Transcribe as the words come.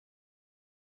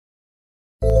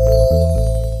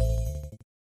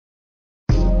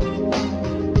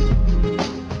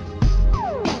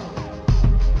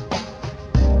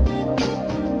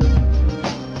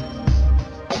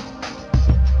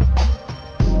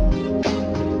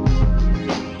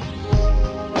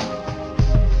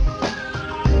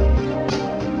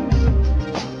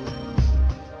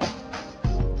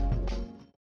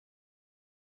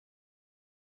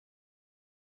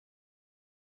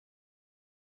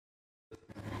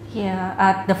Yeah,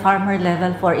 at the farmer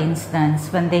level, for instance,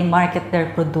 when they market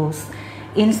their produce,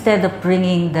 instead of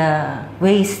bringing the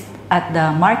waste at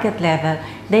the market level,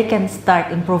 they can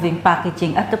start improving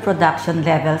packaging at the production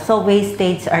level. So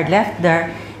wastage are left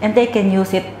there and they can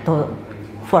use it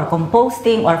for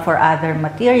composting or for other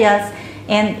materials,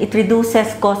 and it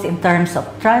reduces cost in terms of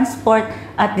transport,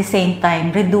 at the same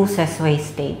time reduces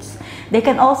wastage. They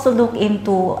can also look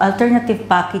into alternative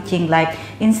packaging, like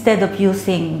instead of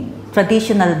using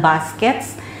traditional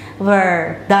baskets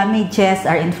where damages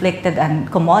are inflicted on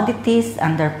commodities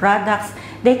and their products,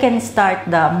 they can start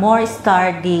the more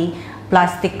sturdy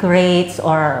plastic crates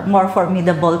or more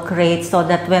formidable crates, so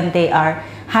that when they are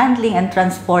handling and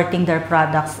transporting their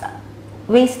products,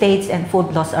 wastage and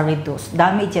food loss are reduced,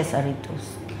 damages are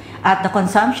reduced. At the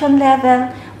consumption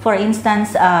level, for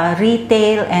instance,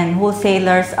 retail and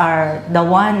wholesalers are the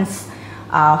ones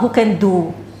who can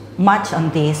do much on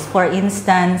this. For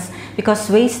instance, because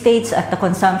wastage at the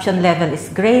consumption level is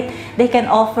great, they can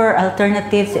offer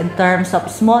alternatives in terms of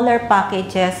smaller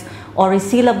packages or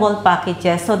resealable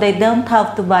packages, so they don't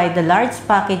have to buy the large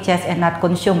packages and not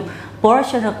consume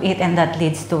portion of it, and that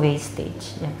leads to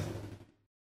wastage. Yes.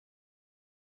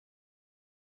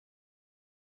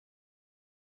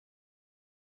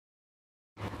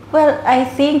 Well, I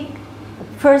think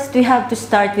first we have to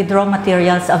start with raw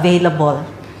materials available,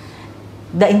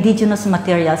 the indigenous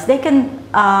materials. They can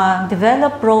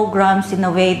develop programs in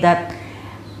a way that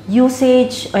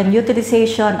usage and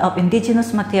utilization of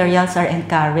indigenous materials are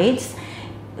encouraged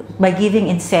by giving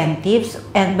incentives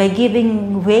and by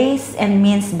giving ways and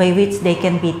means by which they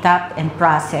can be tapped and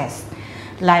processed,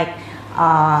 like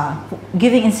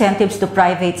giving incentives to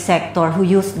private sector who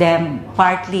use them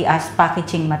partly as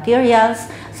packaging materials,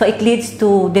 so it leads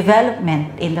to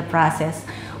development in the process.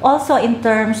 Also, in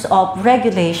terms of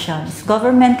regulations,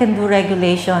 government can do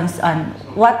regulations on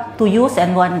what to use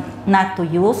and what not to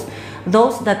use.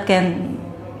 Those that can,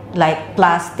 like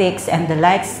plastics and the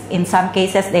likes, in some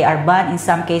cases they are banned, in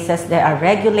some cases they are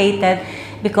regulated,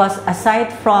 because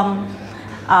aside from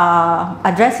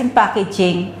addressing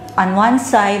packaging, on one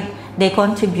side they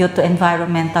contribute to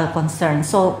environmental concerns.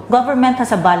 So government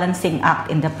has a balancing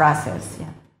act in the process. Yeah.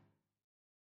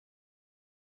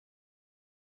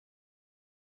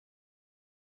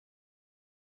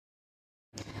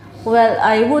 Well,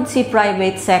 I would see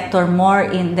private sector more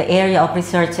in the area of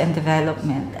research and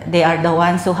development. They are the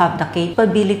ones who have the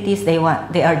capabilities, they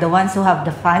are the ones who have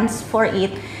the funds for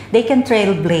it. They can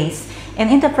trailblaze.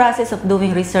 And in the process of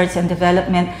doing research and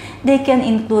development, they can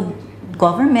include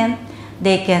government,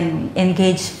 they can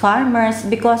engage farmers,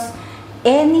 because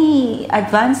any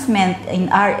advancement in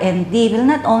R&D will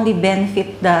not only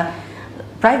benefit the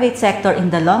private sector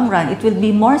in the long run, it will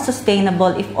be more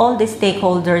sustainable if all the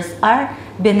stakeholders are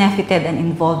benefited and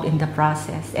involved in the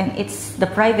process. And it's the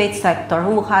private sector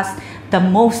who has the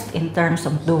most in terms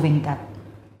of doing that.